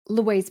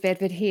Louise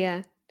Bedford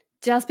here.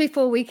 Just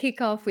before we kick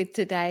off with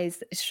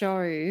today's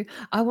show,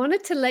 I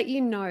wanted to let you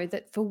know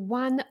that for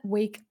 1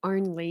 week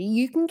only,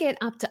 you can get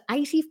up to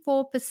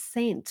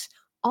 84%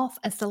 off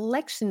a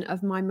selection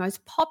of my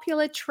most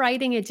popular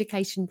trading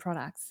education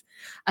products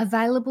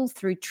available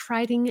through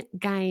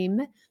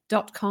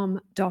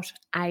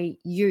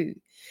tradinggame.com.au.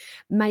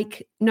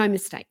 Make no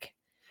mistake,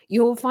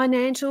 your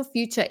financial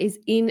future is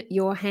in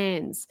your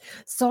hands.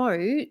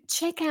 So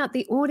check out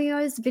the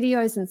audios,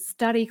 videos, and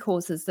study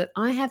courses that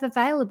I have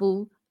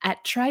available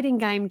at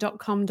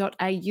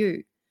tradinggame.com.au.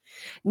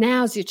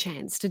 Now's your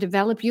chance to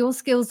develop your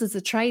skills as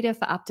a trader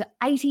for up to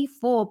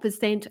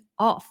 84%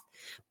 off,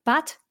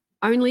 but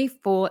only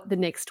for the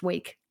next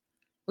week.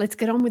 Let's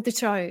get on with the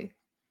show.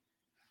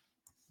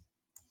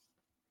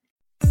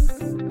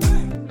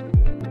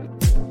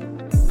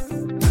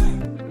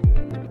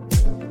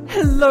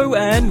 Hello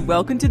and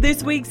welcome to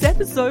this week's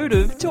episode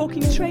of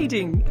Talking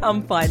Trading.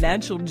 I'm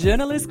financial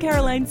journalist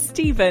Caroline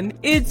Stephen.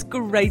 It's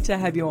great to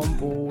have you on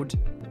board.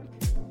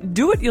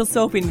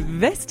 Do-it-yourself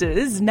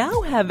investors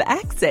now have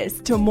access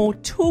to more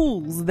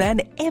tools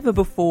than ever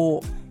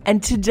before.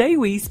 And today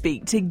we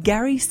speak to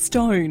Gary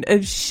Stone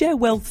of Share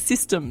Wealth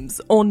Systems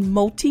on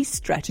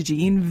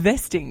multi-strategy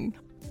investing.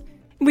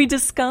 We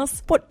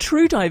discuss what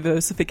true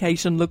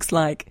diversification looks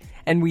like,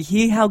 and we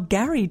hear how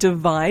Gary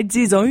divides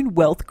his own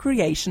wealth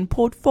creation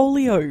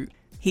portfolio.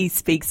 He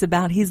speaks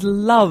about his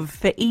love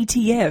for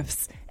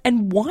ETFs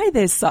and why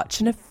they're such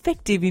an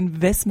effective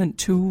investment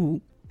tool.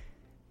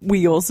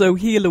 We also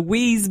hear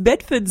Louise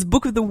Bedford's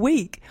Book of the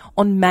Week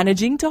on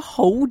managing to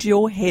hold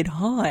your head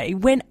high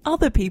when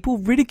other people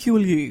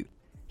ridicule you.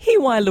 Hear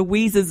why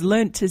Louise has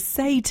learnt to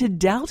say to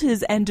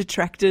doubters and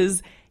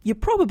detractors, "You're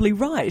probably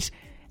right,"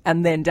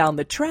 and then down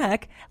the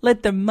track,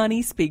 let the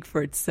money speak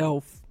for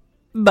itself.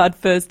 But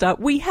first up,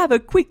 we have a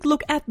quick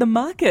look at the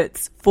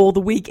markets for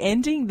the week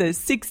ending the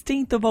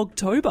 16th of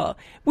October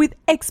with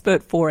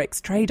expert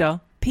Forex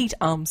trader Pete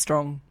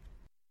Armstrong.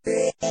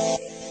 Pete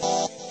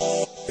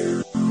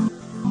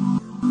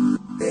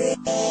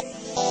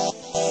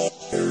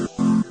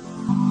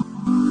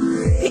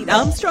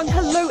Armstrong,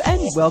 hello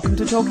and welcome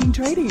to Talking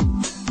Trading.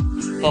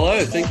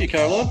 Hello, thank you,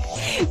 Caroline.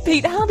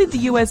 Pete, how did the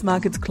US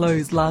markets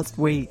close last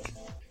week?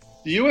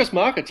 The US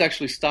markets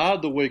actually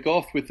started the week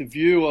off with the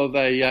view of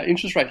a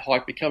interest rate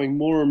hike becoming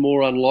more and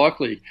more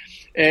unlikely.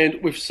 And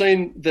we've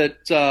seen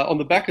that on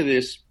the back of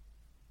this,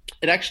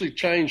 it actually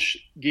changed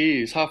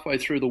gears halfway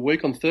through the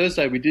week. On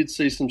Thursday, we did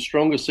see some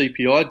stronger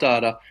CPI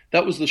data.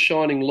 That was the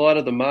shining light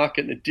of the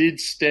market, and it did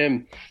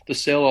stem the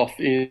sell-off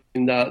in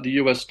the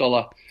US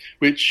dollar,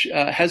 which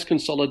has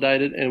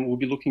consolidated and will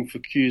be looking for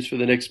cues for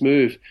the next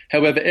move.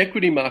 However,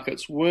 equity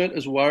markets weren't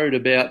as worried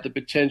about the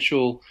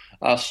potential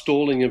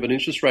stalling of an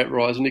interest rate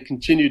rise, and it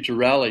continued to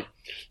rally.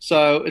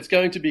 So it's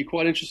going to be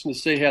quite interesting to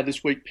see how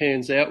this week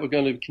pans out. We're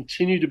going to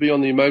continue to be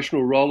on the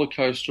emotional roller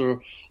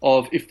coaster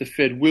of if the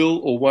Fed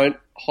will or won't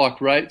hike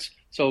rates.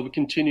 So we'll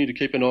continue to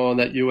keep an eye on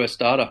that US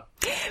data.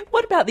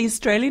 What about the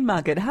Australian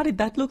market? How did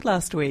that look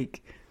last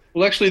week?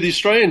 Well, actually, the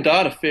Australian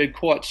data fared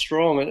quite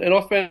strong, and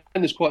I found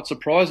this quite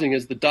surprising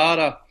as the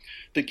data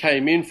that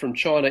came in from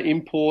China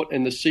import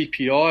and the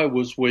CPI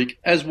was weak,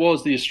 as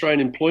was the Australian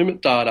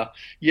employment data,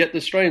 yet the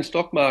Australian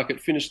stock market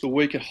finished the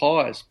week at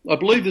highs. I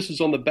believe this is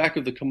on the back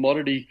of the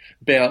commodity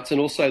bounce and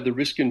also the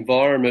risk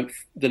environment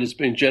that has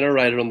been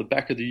generated on the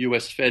back of the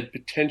US Fed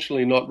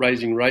potentially not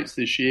raising rates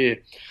this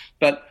year.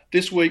 But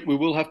this week we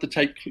will have to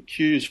take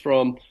cues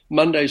from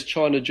Monday's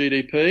China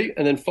GDP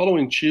and then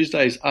following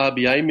Tuesday's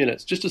RBA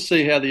minutes just to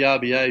see how the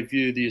RBA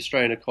view the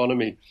Australian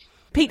economy.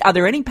 Pete, are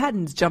there any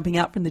patterns jumping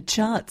out from the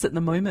charts at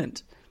the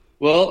moment?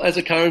 Well, as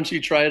a currency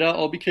trader,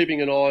 I'll be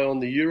keeping an eye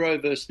on the euro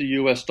versus the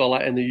US dollar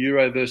and the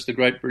euro versus the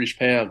Great British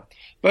Pound.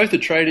 Both are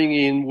trading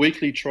in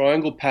weekly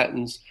triangle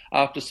patterns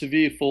after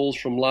severe falls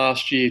from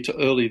last year to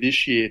early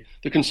this year.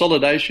 The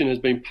consolidation has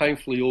been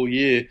painfully all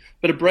year,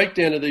 but a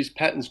breakdown of these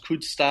patterns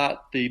could start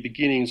the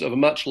beginnings of a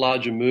much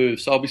larger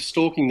move. So I'll be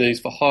stalking these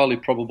for highly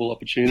probable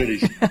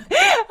opportunities.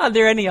 Are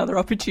there any other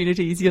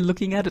opportunities you're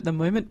looking at the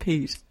moment,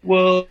 Pete?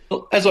 Well,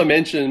 as I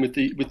mentioned, with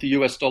the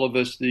US dollar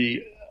versus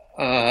the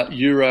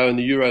euro and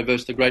the euro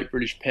versus the Great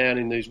British Pound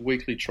in these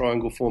weekly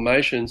triangle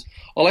formations,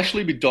 I'll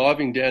actually be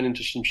diving down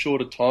into some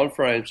shorter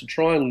timeframes to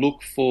try and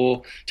look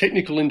for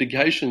technical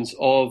indications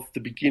of the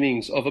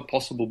beginnings of a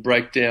possible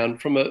breakdown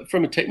from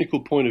a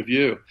technical point of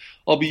view.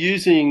 I'll be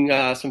using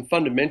some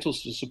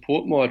fundamentals to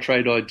support my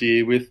trade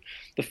idea with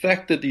the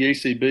fact that the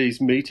ECB is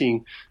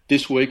meeting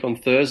this week on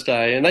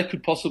Thursday, and they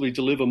could possibly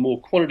deliver more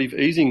quantitative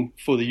easing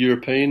for the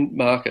European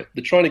market.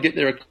 They're trying to get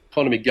their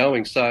economy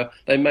going, so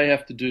they may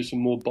have to do some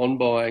more bond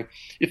buying.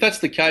 If that's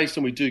the case,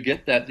 and we do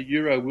get that, the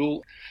euro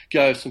will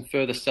go some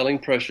further selling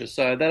pressure.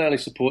 So that only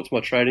supports my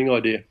trading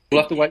idea.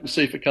 We'll have to wait and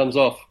see if it comes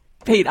off.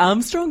 Pete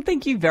Armstrong,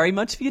 thank you very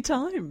much for your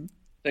time.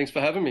 Thanks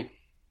for having me.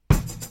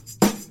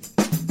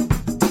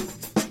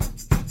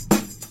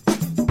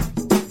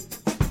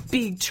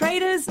 Big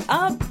traders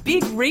are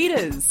big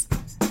readers.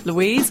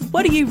 Louise,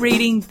 what are you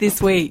reading this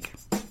week?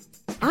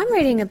 I'm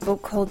reading a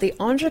book called The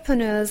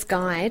Entrepreneur's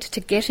Guide to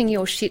Getting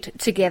Your Shit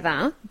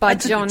Together by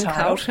John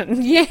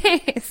Carlton.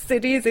 Yes,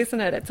 it is,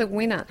 isn't it? It's a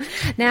winner.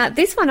 Now,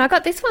 this one, I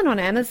got this one on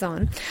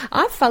Amazon.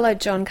 I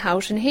followed John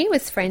Carlton. He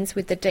was friends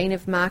with the Dean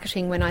of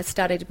Marketing when I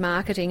studied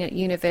marketing at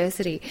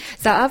university.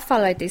 So I've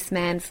followed this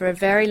man for a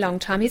very long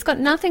time. He's got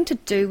nothing to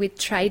do with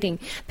trading,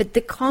 but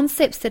the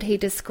concepts that he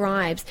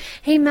describes,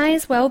 he may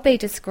as well be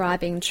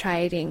describing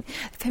trading.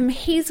 From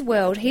his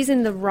world, he's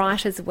in the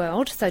writer's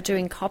world, so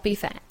doing copy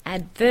for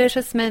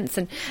advertisements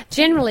and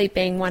generally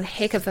being one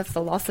heck of a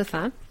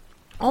philosopher.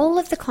 All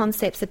of the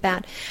concepts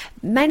about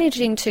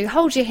managing to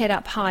hold your head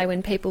up high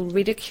when people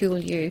ridicule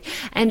you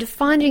and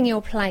finding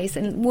your place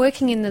and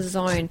working in the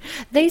zone,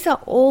 these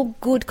are all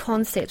good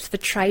concepts for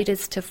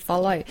traders to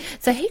follow.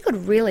 So he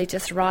could really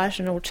just write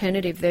an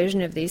alternative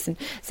version of this and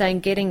saying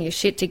getting your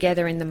shit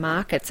together in the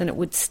markets, and it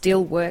would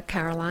still work,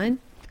 Caroline.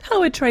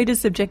 How are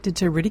traders subjected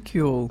to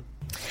ridicule?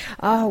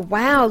 Oh,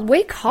 wow.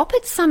 We cop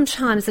it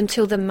sometimes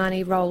until the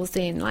money rolls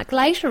in. Like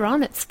later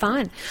on, it's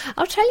fine.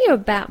 I'll tell you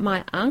about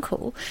my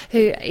uncle,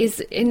 who is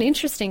an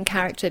interesting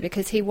character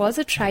because he was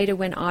a trader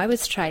when I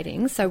was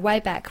trading. So way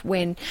back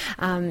when,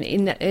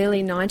 in the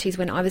early 90s,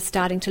 when I was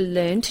starting to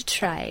learn to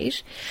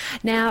trade.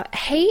 Now,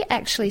 he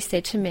actually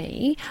said to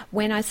me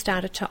when I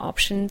started to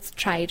options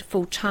trade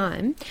full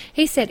time,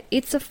 he said,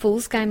 "It's a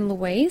fool's game,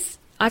 Louise.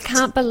 I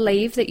can't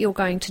believe that you're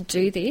going to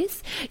do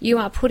this. You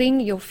are putting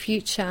your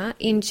future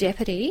in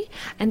jeopardy."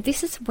 And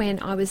this is when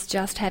I was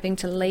just having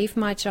to leave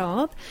my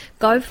job,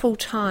 go full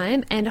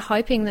time and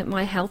hoping that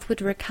my health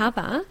would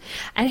recover.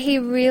 And he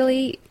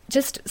really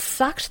just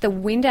sucked the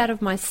wind out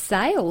of my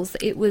sails.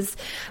 It was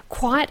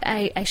quite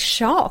a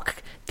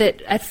shock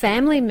that a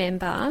family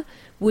member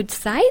would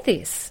say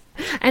this.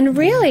 And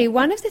really,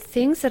 one of the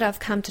things that I've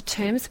come to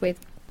terms with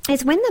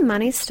is when the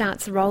money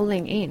starts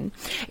rolling in,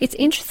 it's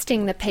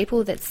interesting the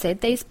people that said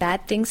these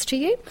bad things to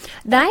you,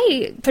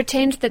 they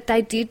pretend that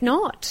they did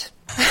not.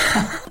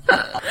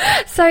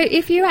 So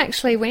if you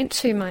actually went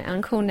to my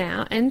uncle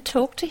now and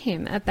talked to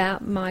him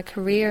about my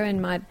career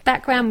and my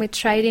background with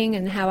trading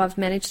and how I've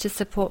managed to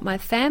support my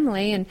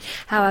family and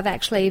how I've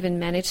actually even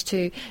managed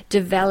to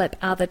develop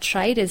other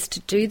traders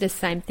to do the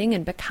same thing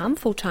and become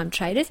full-time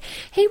traders,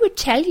 he would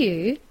tell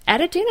you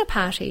at a dinner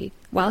party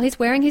while he's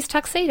wearing his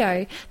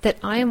tuxedo that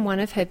I am one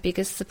of her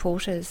biggest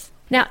supporters.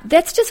 Now,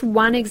 that's just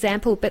one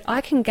example, but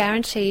I can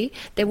guarantee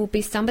there will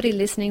be somebody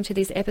listening to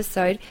this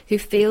episode who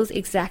feels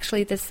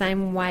exactly the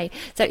same way.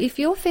 So if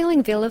you're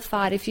feeling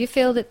vilified, if you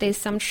feel that there's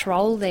some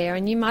troll there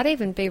and you might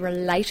even be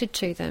related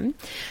to them,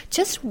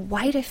 just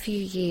wait a few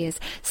years.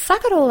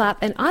 Suck it all up,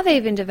 and I've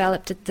even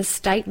developed the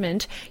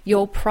statement,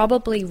 "You're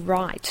probably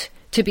right,"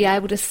 to be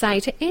able to say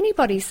to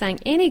anybody saying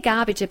any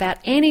garbage about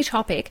any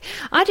topic.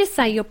 I just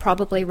say you're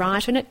probably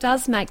right, and it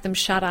does make them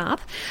shut up.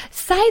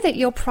 Say that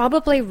you're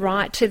probably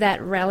right to that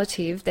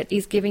relative that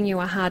is giving you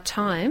a hard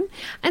time,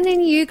 and then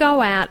you go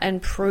out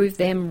and prove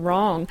them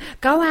wrong.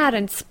 Go out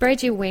and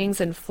spread your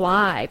wings and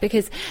fly,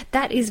 because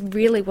that is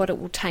really what it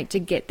will take to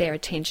get their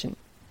attention.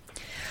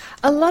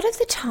 A lot of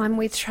the time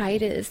with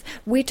traders,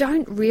 we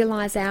don't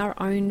realise our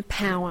own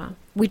power.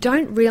 We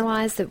don't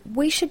realise that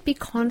we should be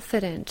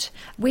confident.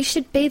 We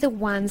should be the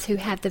ones who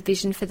have the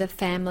vision for the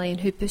family and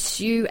who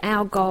pursue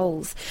our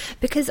goals,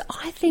 because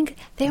I think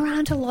there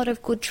aren't a lot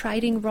of good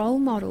trading role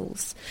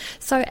models.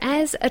 So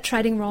as a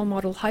trading role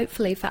model,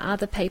 hopefully for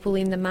other people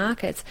in the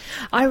markets,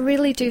 I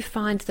really do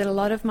find that a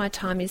lot of my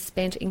time is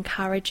spent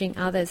encouraging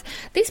others.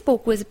 This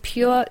book was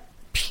pure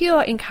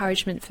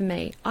encouragement for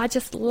me. I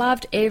just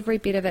loved every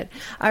bit of it.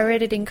 I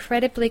read it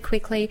incredibly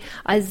quickly.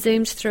 I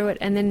zoomed through it,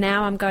 and then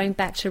now I'm going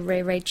back to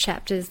reread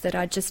chapters that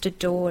I just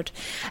adored.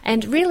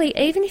 And really,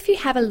 even if you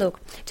have a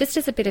look, just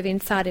as a bit of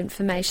inside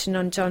information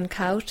on John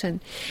Carlton,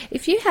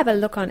 if you have a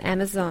look on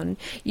Amazon,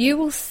 you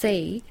will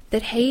see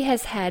that he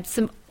has had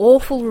some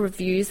awful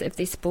reviews of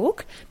this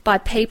book by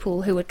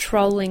people who are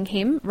trolling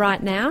him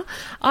right now.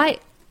 I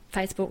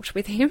Facebooked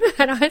with him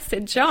and I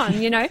said,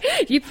 "John,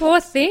 you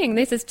poor thing,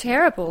 this is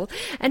terrible."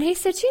 And he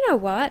said, "You know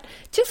what,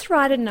 just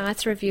write a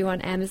nice review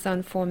on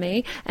Amazon for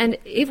me and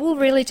it will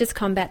really just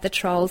combat the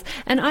trolls."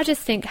 And I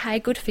just think, hey,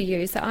 good for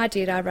you. So I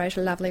wrote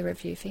a lovely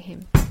review for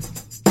him.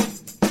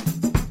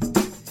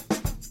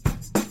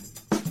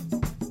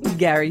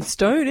 Gary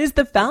Stone is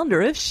the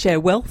founder of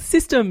Share Wealth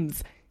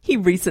Systems. He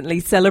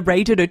recently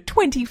celebrated a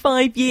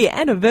 25-year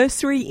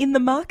anniversary in the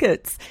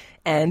markets.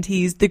 And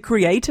he's the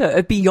creator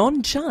of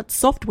Beyond Chart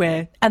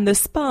software and the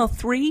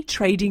SPA3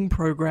 trading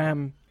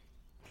program.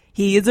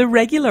 He is a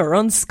regular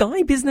on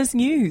Sky Business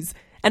News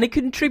and a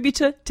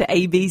contributor to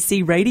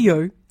ABC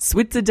Radio,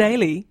 Switzer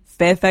Daily,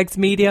 Fairfax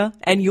Media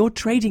and Your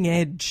Trading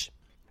Edge.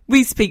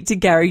 We speak to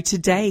Gary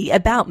today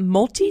about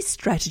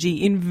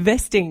multi-strategy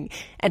investing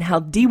and how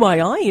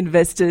DIY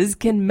investors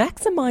can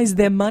maximise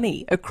their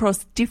money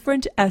across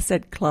different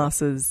asset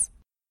classes.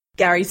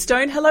 Gary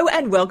Stone, hello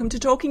and welcome to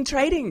Talking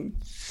Trading.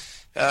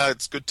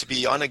 It's good to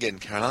be on again,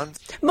 Caroline.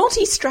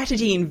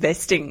 Multi-strategy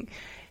investing.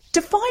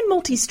 Define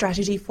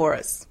multi-strategy for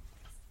us.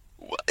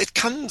 Well, it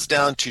comes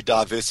down to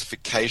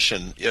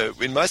diversification.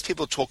 When most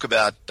people talk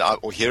about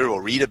or hear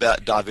or read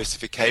about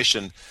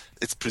diversification,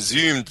 it's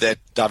presumed that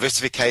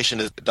diversification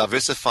is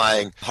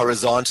diversifying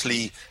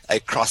horizontally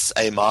across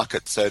a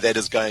market. So that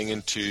is going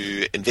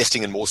into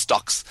investing in more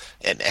stocks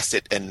and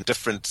asset and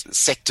different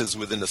sectors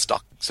within the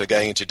stock. So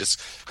going into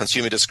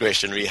consumer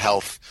discretionary,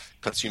 health,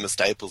 consumer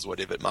staples,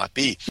 whatever it might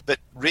be. But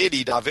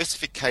really,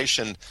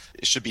 diversification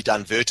should be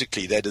done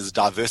vertically. That is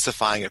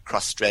diversifying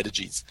across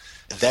strategies.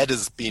 That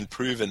has been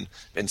proven,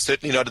 and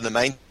certainly not in the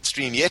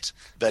mainstream yet,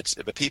 but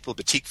people,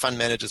 boutique fund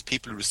managers,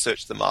 people who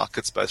research the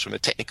markets, both from a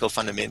technical,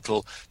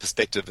 fundamental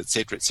perspective, et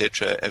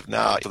cetera, have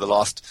now, for the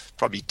last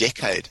probably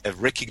decade,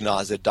 have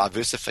recognized that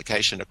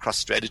diversification across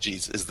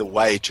strategies is the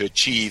way to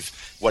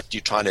achieve what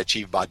you're trying to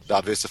achieve by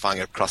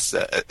diversifying across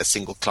a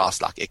single class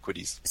like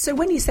equities. So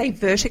when you say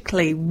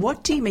vertically,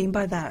 what do you mean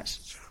by that?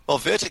 Well,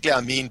 vertically,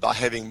 I mean by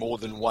having more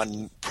than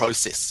one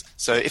process.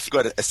 So if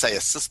you've got, say,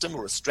 a system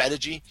or a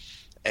strategy,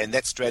 and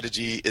that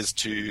strategy is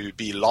to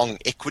be long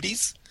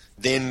equities,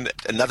 then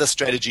another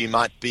strategy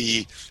might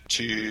be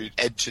to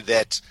add to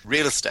that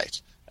real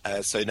estate.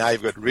 So now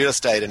you've got real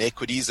estate and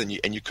equities, and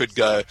you could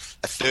go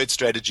a third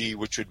strategy,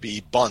 which would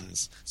be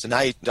bonds. So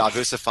now you're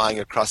diversifying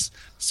across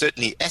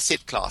certainly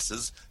asset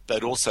classes,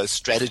 but also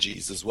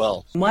strategies as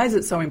well. Why is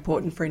it so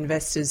important for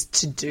investors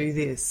to do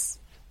this?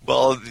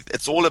 Well,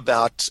 it's all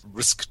about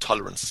risk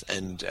tolerance,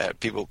 and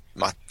people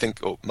might think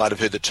or might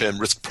have heard the term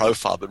risk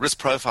profile, but risk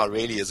profile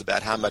really is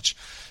about how much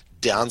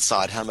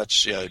downside, how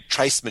much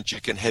tracement you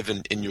can have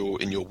in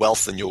your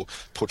wealth and your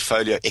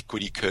portfolio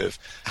equity curve,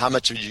 how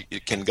much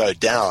you can go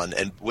down,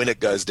 and when it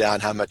goes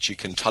down, how much you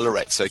can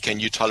tolerate. So can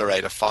you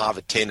tolerate a 5,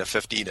 a 10, a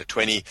 15, a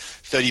 20,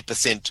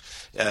 30%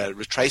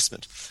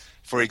 retracement?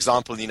 For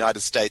example, in the United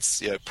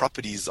States,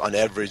 properties on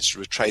average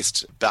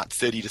retraced about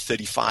 30 to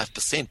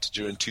 35%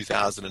 during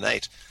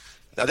 2008.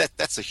 Now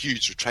that's a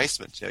huge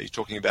retracement. You're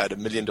talking about $1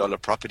 million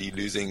property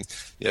losing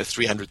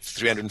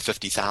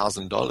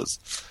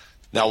 $350,000.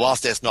 Now,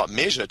 whilst that's not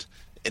measured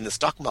in the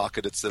stock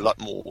market, it's a lot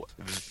more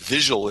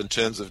visual in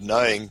terms of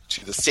knowing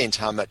to the cent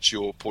how much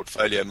your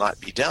portfolio might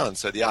be down.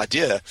 So the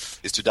idea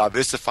is to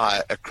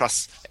diversify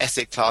across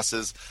asset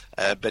classes,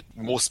 but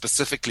more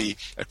specifically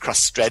across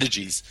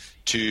strategies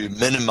to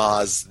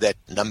minimize that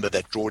number,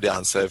 that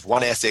drawdown. So if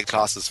one asset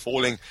class is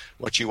falling,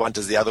 what you want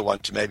is the other one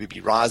to maybe be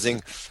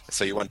rising.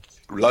 So you want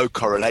low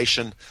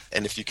correlation.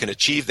 And if you can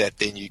achieve that,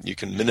 then you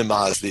can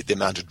minimize the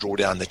amount of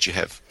drawdown that you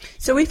have.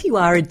 So if you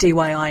are a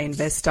DYI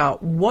investor,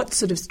 what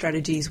sort of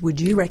strategies would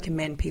you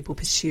recommend people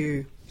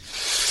pursue?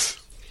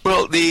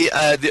 Well, the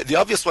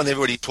obvious one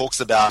everybody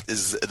talks about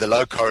is the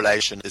low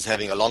correlation, is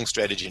having a long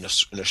strategy and a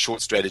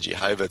short strategy.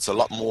 However, it's a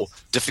lot more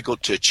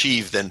difficult to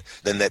achieve than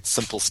that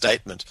simple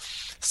statement.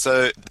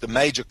 So the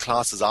major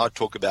classes I would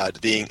talk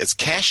about is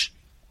cash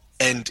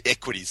and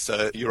equities.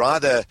 So you're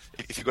either,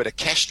 if you've got a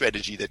cash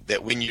strategy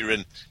that when you're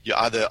in, you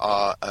either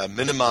are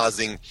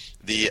minimizing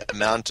the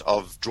amount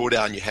of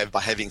drawdown you have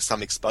by having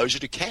some exposure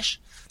to cash.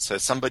 So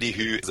somebody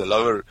who has a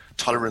lower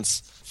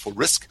tolerance for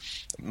risk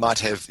might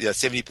have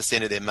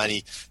 70% of their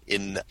money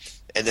in,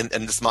 and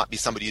this might be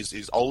somebody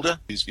who's older,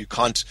 who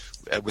can't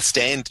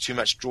withstand too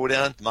much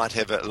drawdown, might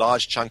have a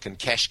large chunk in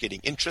cash getting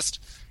interest,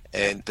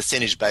 and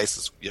percentage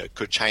basis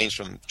could change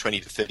from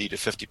 20 to 30 to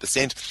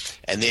 50%,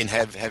 and then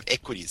have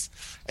equities.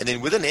 And then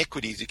within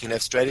equities, you can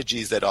have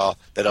strategies that are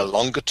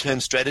longer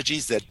term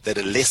strategies that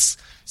are less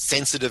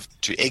sensitive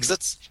to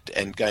exits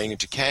and going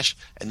into cash,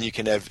 and you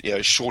can have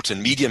short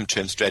and medium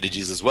term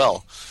strategies as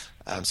well.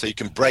 So you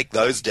can break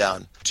those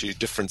down to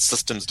different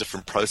systems,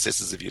 different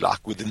processes, if you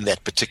like, within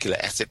that particular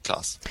asset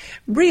class.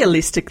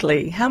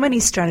 Realistically, how many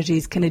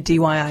strategies can a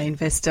DYI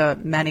investor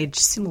manage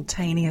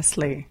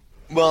simultaneously?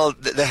 Well,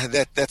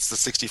 that's the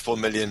 $64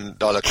 million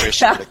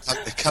question.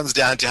 It comes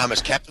down to how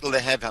much capital they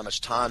have, how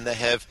much time they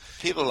have.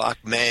 People like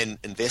Man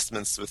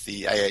Investments with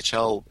the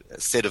AHL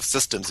set of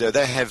systems,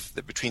 they have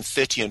between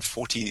 30 and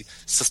 40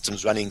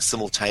 systems running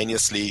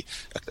simultaneously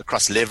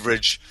across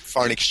leverage,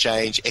 foreign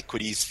exchange,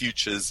 equities,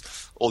 futures,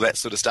 all that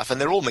sort of stuff. And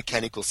they're all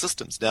mechanical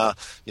systems. Now,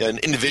 an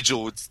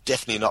individual would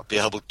definitely not be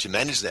able to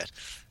manage that.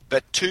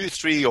 But 2,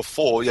 3, or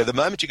 4, the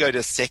moment you go to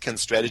a second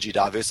strategy,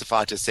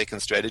 diversify to a second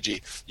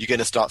strategy, you're going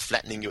to start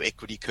flattening your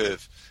equity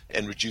curve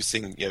and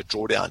reducing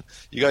drawdown.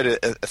 You go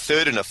to a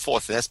third and a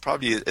fourth, and that's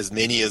probably as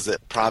many as a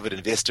private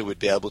investor would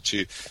be able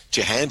to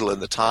handle in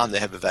the time they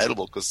have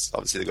available, because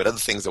obviously they've got other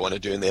things they want to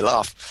do in their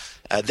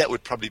life. That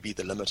would probably be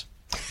the limit.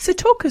 So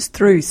talk us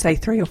through, say,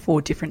 3 or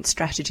 4 different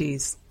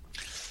strategies.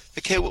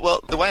 Okay,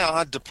 well, the way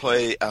I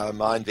deploy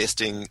my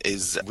investing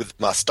is with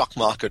my stock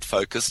market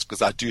focused,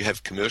 because I do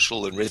have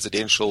commercial and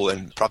residential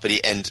and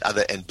property and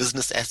other and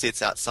business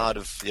assets outside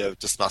of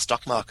just my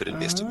stock market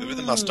investing. But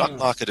within my stock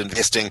market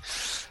investing,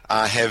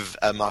 I have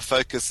my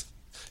focus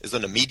is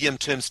on a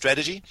medium-term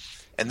strategy.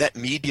 And that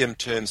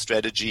medium-term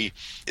strategy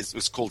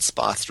was called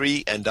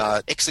SPY3, and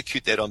I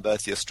execute that on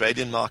both the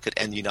Australian market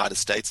and the United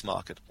States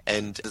market.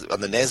 And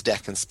on the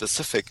NASDAQ in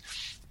specific,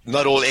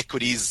 not all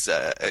equities,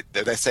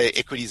 they say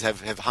equities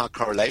have high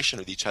correlation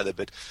with each other,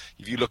 but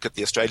if you look at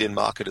the Australian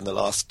market in the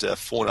last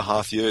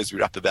 4.5 years,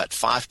 we're up about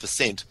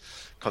 5%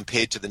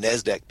 compared to the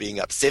NASDAQ being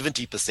up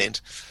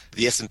 70%,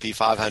 the S&P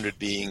 500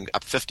 being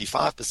up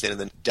 55%, and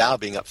the Dow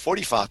being up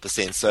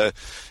 45%. So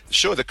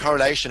sure, the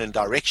correlation and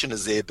direction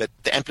is there, but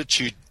the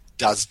amplitude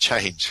does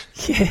change.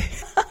 Yeah.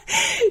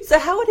 So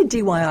how would a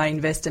DIY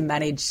investor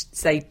manage,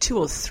 say, 2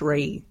 or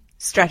 3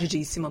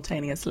 strategies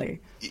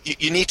simultaneously?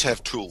 You need to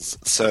have tools.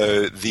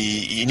 So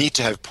you need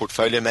to have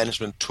portfolio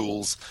management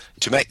tools.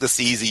 To make this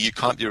easy, you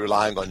can't be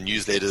relying on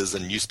newsletters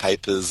and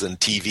newspapers and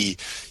TV.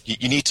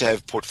 You need to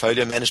have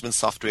portfolio management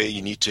software.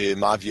 You need to, in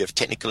my view, have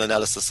technical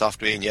analysis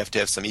software, and you have to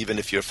have some, even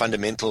if you're a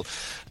fundamental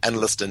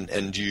analyst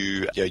and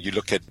you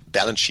look at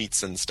balance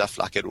sheets and stuff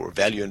like it, or a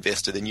value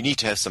investor, then you need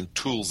to have some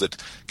tools that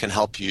can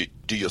help you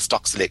do your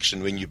stock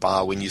selection when you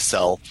buy, when you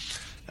sell.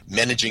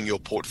 Managing your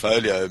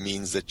portfolio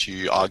means that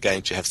you are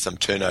going to have some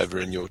turnover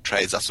in your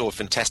trades. I saw a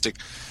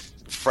fantastic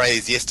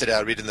phrase yesterday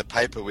I read in the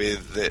paper where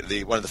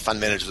one of the fund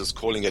managers was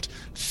calling it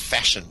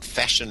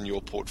fashion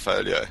your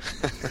portfolio.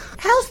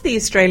 How's the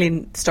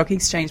Australian Stock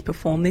Exchange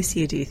performed this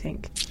year, do you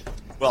think?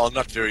 Well,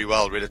 not very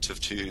well relative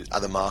to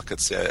other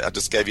markets. I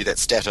just gave you that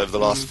stat over the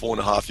last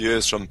 4.5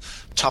 years. From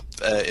top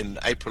in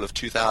April of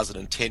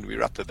 2010, we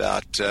were up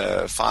about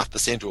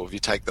 5%, or if you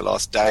take the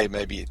last day,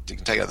 maybe you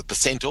can take another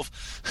percent off.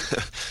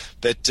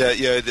 But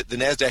the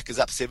NASDAQ is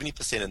up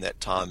 70% in that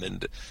time.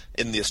 And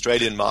in the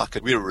Australian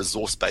market, we're a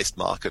resource-based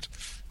market.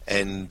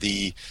 And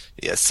the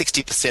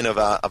 60%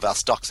 of our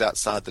stocks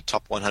outside the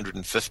top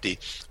 150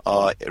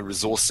 are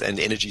resource and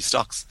energy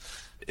stocks.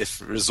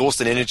 If resource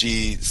and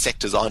energy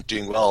sectors aren't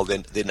doing well,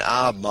 then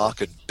our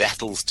market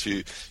battles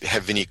to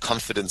have any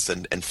confidence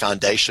and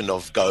foundation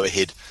of go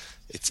ahead.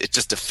 It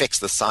just affects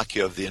the psyche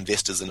of the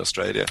investors in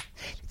Australia.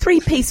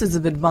 3 pieces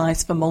of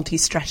advice for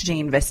multi-strategy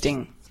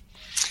investing.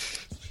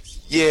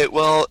 Yeah,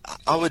 well,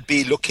 I would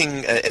be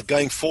looking at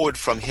going forward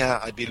from here.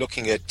 I'd be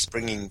looking at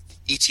bringing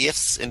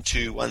ETFs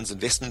into one's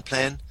investment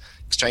plan,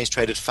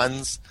 exchange-traded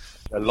funds,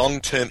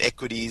 long-term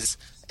equities,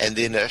 and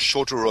then a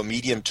shorter or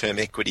medium-term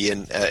equity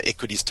and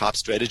equities type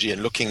strategy,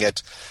 and looking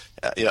at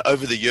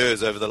over the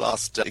years, over the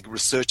last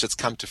research that's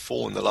come to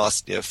fore in the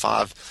last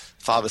 5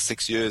 or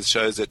 6 years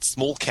shows that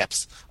small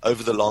caps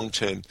over the long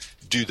term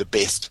do the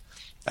best.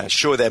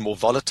 Sure, they're more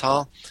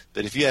volatile,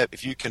 but if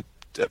you can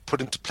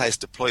put into place,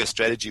 deploy a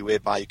strategy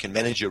whereby you can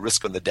manage your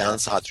risk on the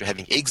downside through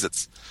having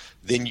exits,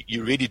 then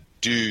you really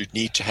do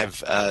need to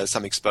have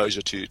some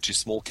exposure to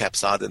small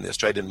caps either in the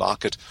Australian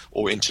market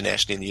or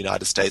internationally in the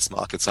United States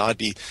market. So I'd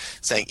be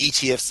saying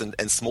ETFs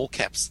and small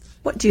caps.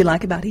 What do you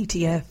like about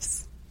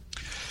ETFs?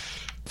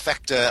 In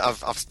fact,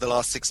 I've the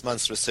last 6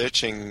 months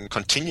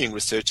continuing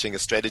researching a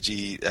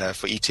strategy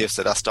for ETFs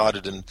that I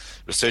started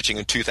researching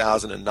in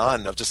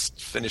 2009. I've just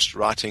finished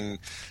writing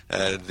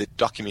the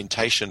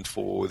documentation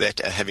for that,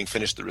 having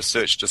finished the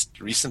research just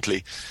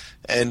recently.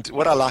 And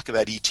what I like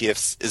about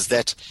ETFs is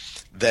that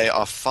they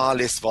are far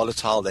less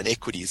volatile than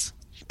equities.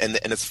 And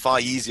it's far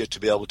easier to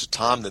be able to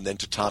time them than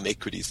to time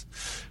equities,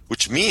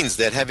 which means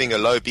that having a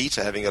low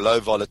beta, having a low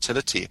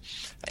volatility,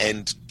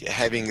 and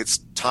having its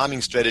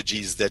timing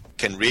strategies that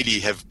can really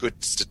have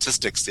good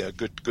statistics,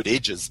 good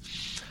edges,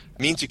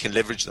 means you can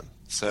leverage them.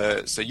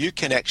 So you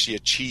can actually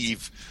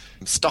achieve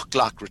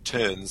stock-like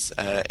returns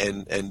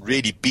and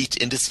really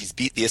beat indices,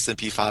 beat the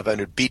S&P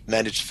 500, beat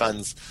managed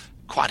funds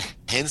quite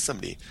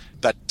handsomely,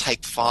 but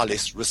take far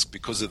less risk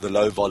because of the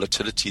low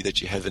volatility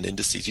that you have in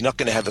indices. You're not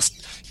going to have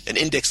an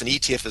index, an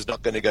ETF is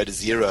not going to go to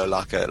zero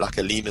like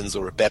a Lehman's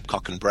or a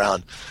Babcock and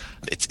Brown.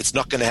 It's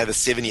not going to have a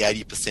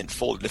 70-80%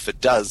 fall, and if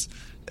it does,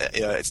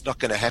 it's not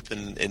going to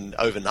happen in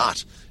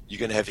overnight. You're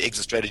going to have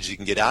exit strategies you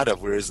can get out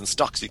of, whereas in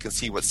stocks you can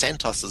see what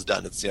Santos has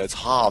done. It's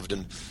halved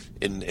in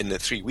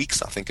 3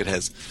 weeks, I think it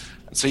has.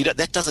 So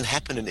that doesn't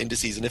happen in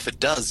indices, and if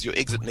it does, your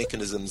exit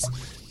mechanisms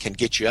can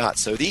get you out.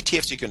 So the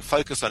ETFs, you can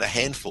focus on a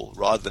handful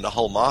rather than a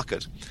whole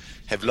market,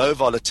 have low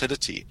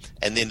volatility,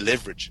 and then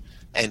leverage,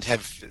 and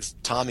have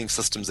timing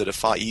systems that are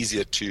far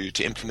easier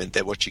to implement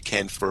than what you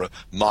can for a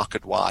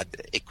market-wide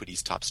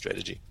equities type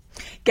strategy.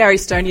 Gary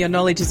Stoney, your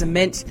knowledge is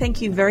immense. Thank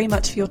you very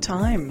much for your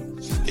time.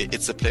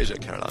 It's a pleasure,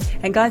 Caroline.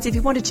 And guys, if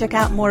you want to check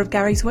out more of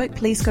Gary's work,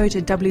 please go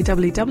to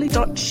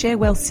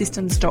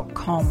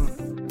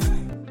www.sharewealthsystems.com.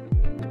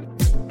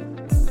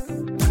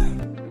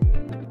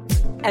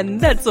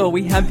 And that's all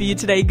we have for you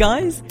today,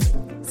 guys.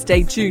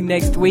 Stay tuned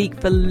next week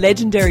for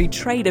legendary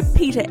trader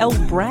Peter L.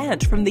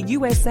 Brandt from the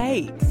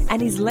USA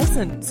and his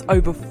lessons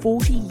over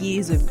 40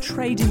 years of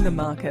trading the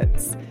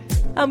markets.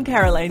 I'm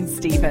Caroline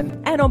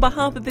Stephen, and on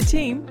behalf of the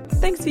team,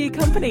 thanks for your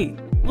company.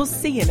 We'll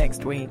see you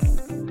next week.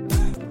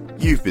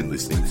 You've been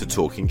listening to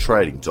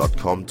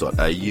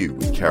talkingtrading.com.au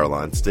with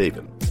Caroline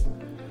Stephen.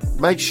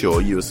 Make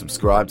sure you are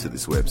subscribed to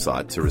this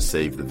website to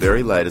receive the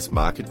very latest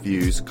market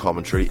views,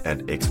 commentary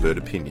and expert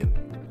opinion.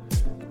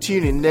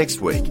 Tune in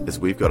next week as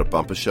we've got a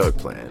bumper show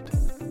planned.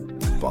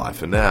 Bye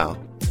for now.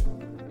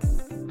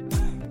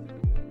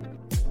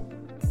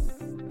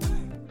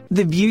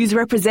 The views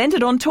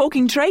represented on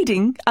Talking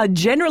Trading are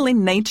general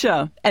in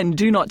nature and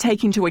do not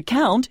take into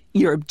account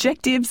your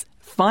objectives,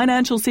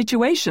 financial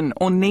situation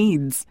or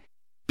needs.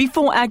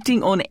 Before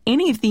acting on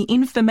any of the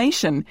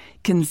information,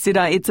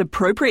 consider its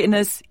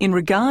appropriateness in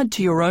regard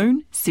to your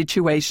own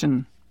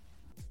situation.